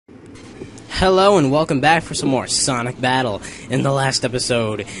Hello and welcome back for some more Sonic Battle. In the last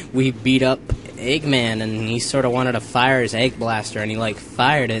episode, we beat up Eggman and he sort of wanted to fire his egg blaster and he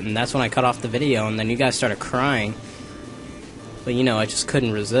fired it, and that's when I cut off the video and then you guys started crying. But you know, I just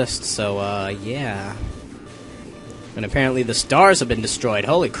couldn't resist, so yeah. And apparently the stars have been destroyed.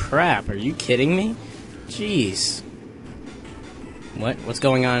 Holy crap, are you kidding me? Jeez. What's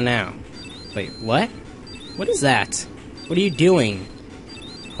going on now? Wait, what? What is that? What are you doing?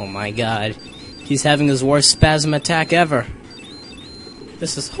 Oh my god. He's having his worst spasm attack ever.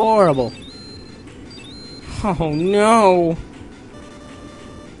 This is horrible. Oh no.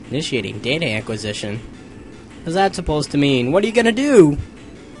 Initiating data acquisition. What's that supposed to mean? What are you gonna do?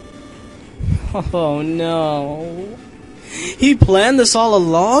 Oh no. He planned this all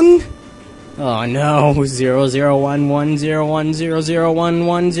along? Oh no.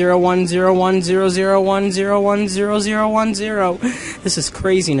 00110101010101001010. This is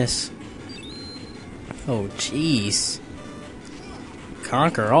craziness. Oh jeez.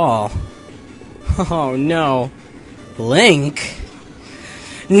 Conquer all. Oh no. Link?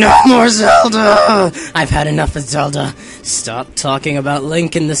 No more Zelda! I've had enough of Zelda. Stop talking about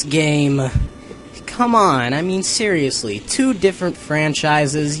Link in this game. Come on, I mean seriously, two different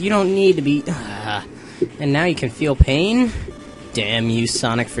franchises, you don't need to be... And now you can feel pain? Damn you,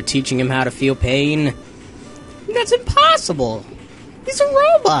 Sonic, for teaching him how to feel pain. That's impossible! He's a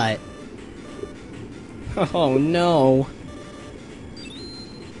robot! Oh no.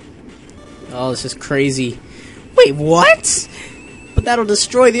 Oh, this is crazy. Wait, what? But that'll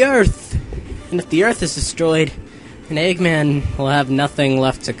destroy the Earth. And if the Earth is destroyed, then Eggman will have nothing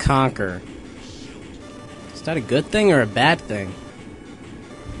left to conquer. Is that a good thing or a bad thing?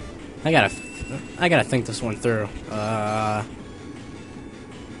 I gotta think this one through.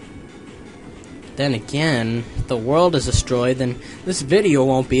 Then again, if the world is destroyed, then this video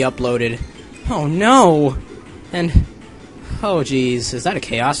won't be uploaded. Oh no! And, oh jeez, is that a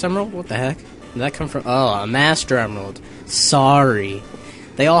Chaos Emerald? What the heck? Did that come from? Oh, a Master Emerald. Sorry.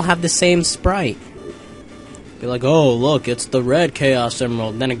 They all have the same sprite. Be like, oh look, it's the red Chaos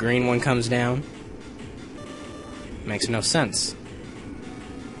Emerald. Then a green one comes down. Makes no sense.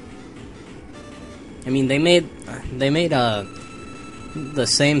 I mean, they made the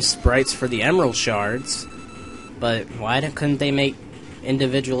same sprites for the Emerald Shards, but why couldn't they make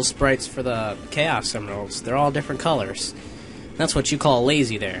individual sprites for the Chaos Emeralds? They're all different colors. That's what you call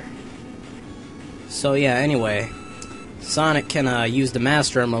lazy there. So yeah, anyway, Sonic can use the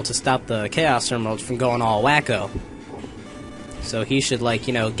Master Emerald to stop the Chaos Emeralds from going all wacko. So he should,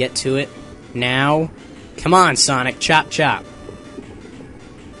 get to it now. Come on, Sonic, chop chop.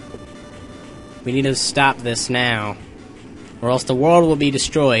 We need to stop this now, or else the world will be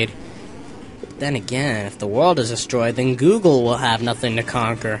destroyed. But then again, if the world is destroyed, then Google will have nothing to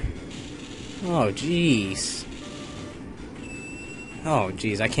conquer. Oh, jeez. Oh,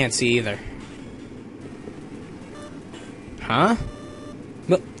 jeez, I can't see either. Huh?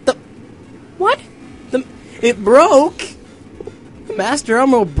 What? It broke? The Master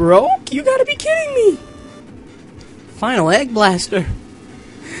Emerald broke? You gotta be kidding me! Final Egg Blaster.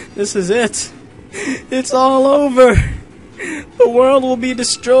 This is it. It's all over. The world will be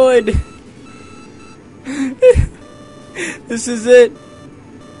destroyed. This is it.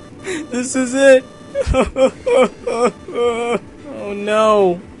 This is it. Oh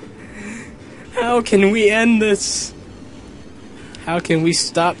no. How can we end this? How can we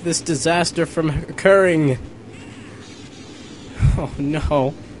stop this disaster from occurring? Oh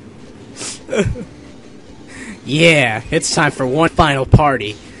no. Yeah, it's time for one final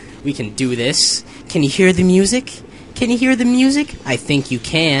party. We can do this. Can you hear the music? Can you hear the music? I think you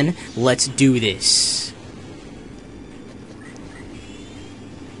can. Let's do this.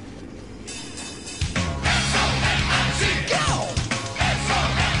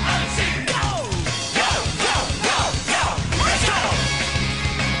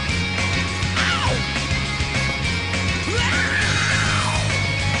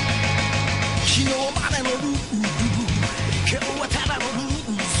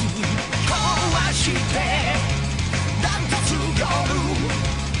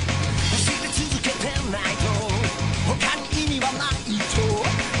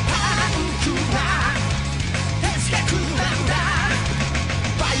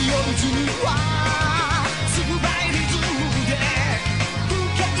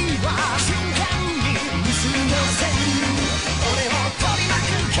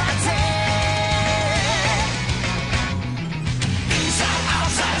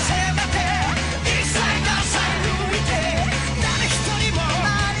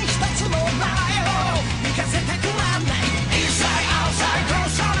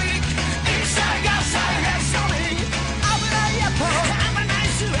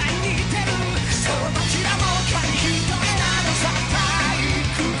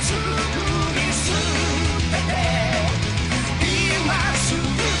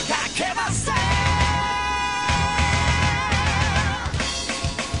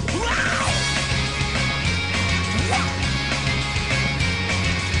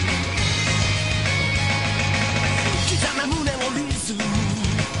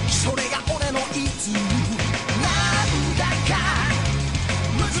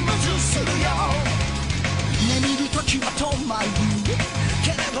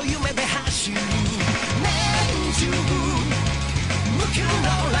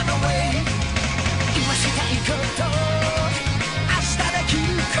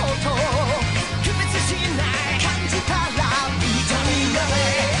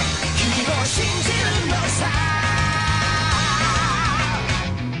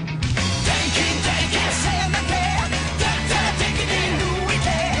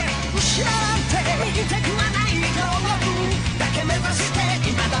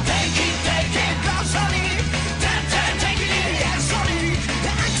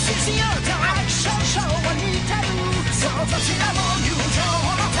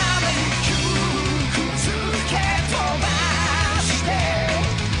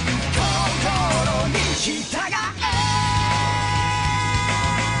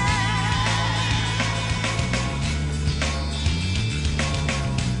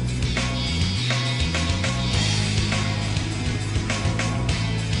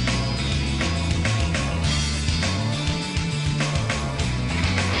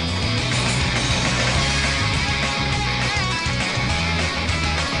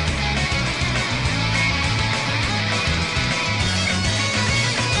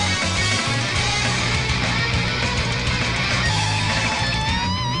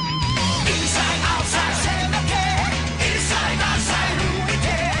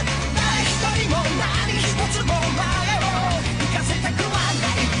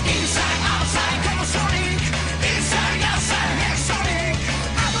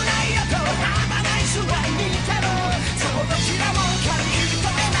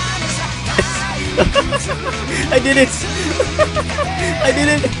 I did it! I did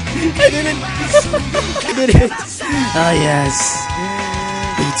it! I did it! I did it! Ah, yes.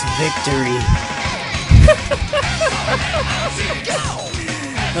 It's victory.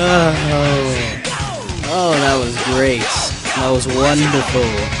 Oh, that was great. That was wonderful.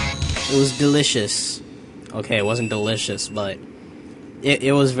 It was delicious. Okay, it wasn't delicious, but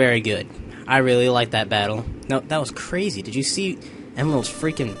it was very good. I really liked that battle. No, that was crazy. Did you see Emerald's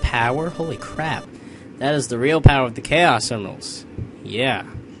freaking power? Holy crap. That is the real power of the Chaos Emeralds. Yeah.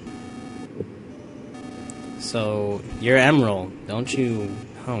 So, you're Emerald, don't you?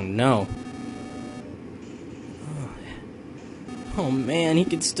 Oh, no. Oh, man, he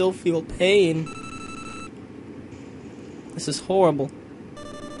can still feel pain. This is horrible.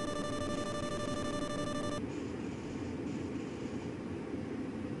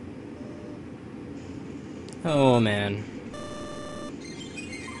 Oh, man.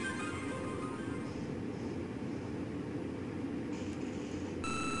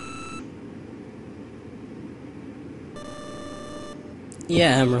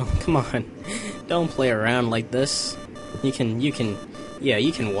 Yeah, Emerald, come on. Don't play around like this. You can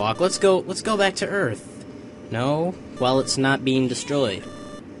walk. Let's go back to Earth. No, while it's not being destroyed.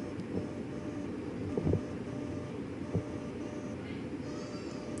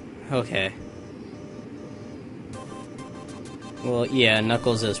 Okay. Well, yeah,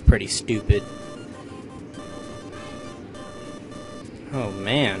 Knuckles is pretty stupid. Oh,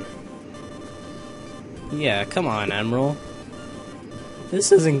 man. Yeah, come on, Emerald.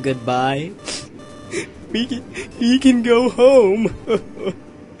 This isn't goodbye. We can go home.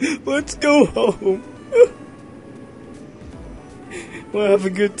 Let's go home. We'll have a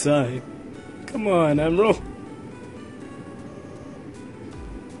good time. Come on, Emerald.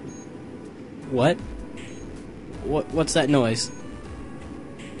 What? What's that noise?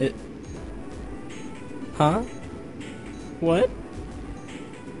 Huh? What?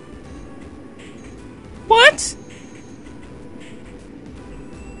 What?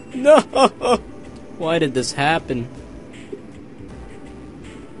 No! Why did this happen?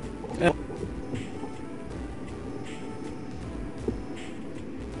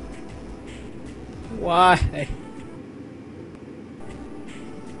 Why?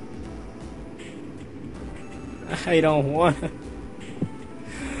 I don't want to.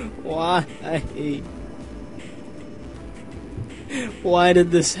 Why? Why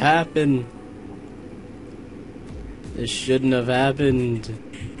did this happen? This shouldn't have happened.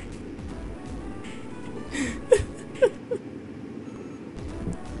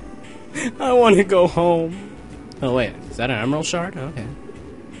 I want to go home. Oh wait, is that an emerald shard? Okay.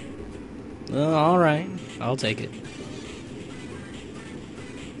 Alright, I'll take it.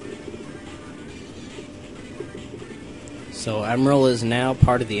 So Emerald is now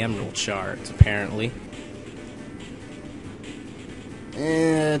part of the emerald shards, apparently.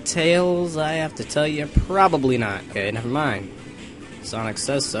 Tails, I have to tell you, probably not. Okay, never mind. Sonic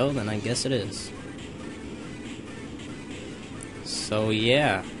says so, then I guess it is. So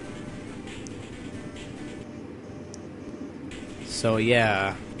yeah.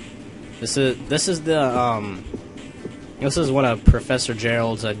 This is the This is one of Professor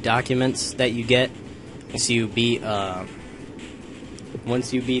Gerald's documents that you get once you beat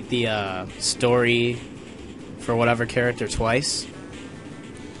the story for whatever character twice.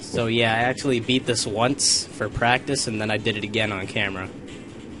 So yeah, I actually beat this once for practice, and then I did it again on camera.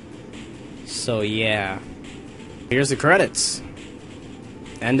 So yeah, here's the credits.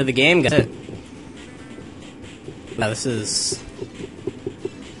 End of the game, guys. Now this is...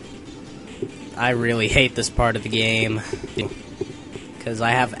 I really hate this part of the game, because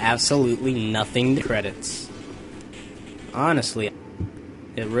I have absolutely nothing to credits. Honestly,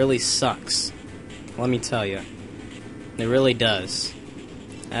 it really sucks. Let me tell you. It really does.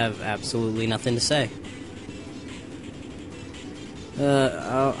 I have absolutely nothing to say.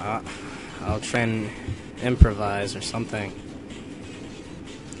 I'll try and improvise or something.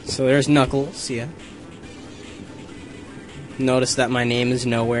 So there's Knuckles, yeah. Notice that my name is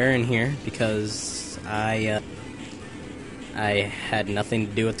nowhere in here because I had nothing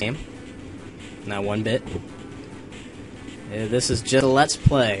to do with the game. Not one bit. This is just a let's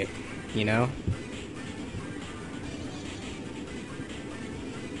play, you know?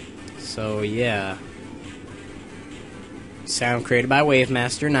 So yeah. Sound created by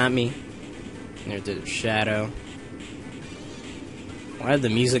Wavemaster, not me. There's the Shadow. Why did the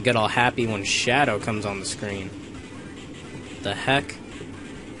music get all happy when Shadow comes on the screen? The heck?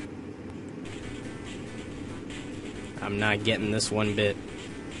 I'm not getting this one bit.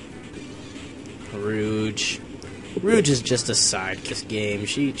 Rouge. Rouge is just a sidekick game.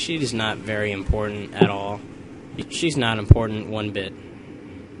 She's not very important at all. She's not important one bit.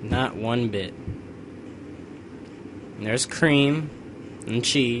 Not one bit. And there's cream and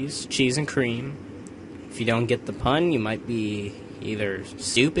cheese. Cheese and cream. If you don't get the pun, you might be either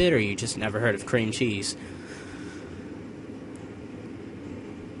stupid or you just never heard of cream cheese.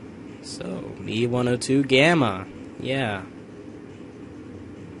 So, E102 Gamma. Yeah.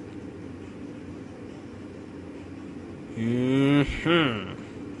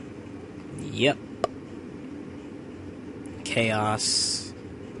 Yep. Chaos.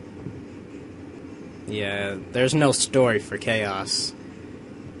 Yeah, there's no story for Chaos.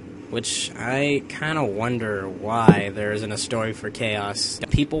 Which I kind of wonder why there isn't a story for Chaos.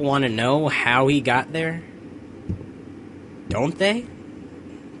 People want to know how he got there? Don't they?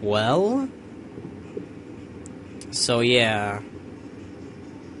 Well? So yeah.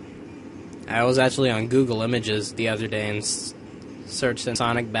 I was actually on Google Images the other day and searched in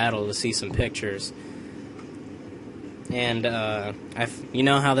Sonic Battle to see some pictures. And, you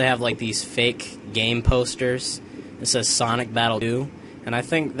know how they have, like, these fake game posters? It says Sonic Battle 2. And I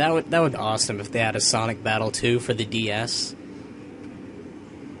think that would be awesome if they had a Sonic Battle 2 for the DS.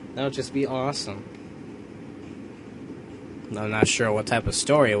 That would just be awesome. I'm not sure what type of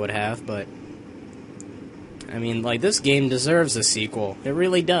story it would have, but... I mean, like, this game deserves a sequel. It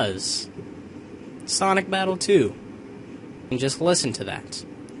really does. Sonic Battle 2. And just listen to that.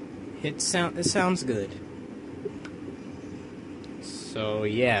 It sounds good. So,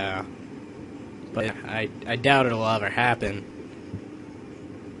 yeah. But I doubt it'll ever happen.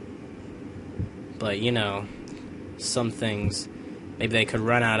 But, you know, some things, maybe they could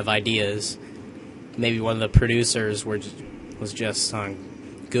run out of ideas. Maybe one of the producers was just on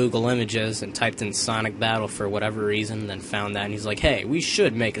Google Images and typed in Sonic Battle for whatever reason, and then found that, and he's like, hey, we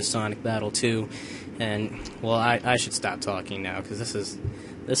should make a Sonic Battle 2. And, well, I should stop talking now, because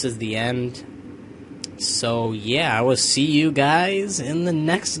this is the end. So, yeah, I will see you guys in the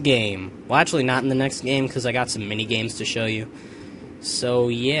next game. Well, actually, not in the next game, because I got some mini-games to show you. So,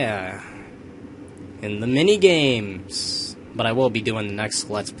 yeah. In the mini-games. But I will be doing the next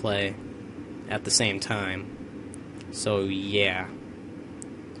Let's Play at the same time. So, yeah.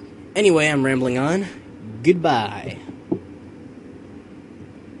 Anyway, I'm rambling on. Goodbye.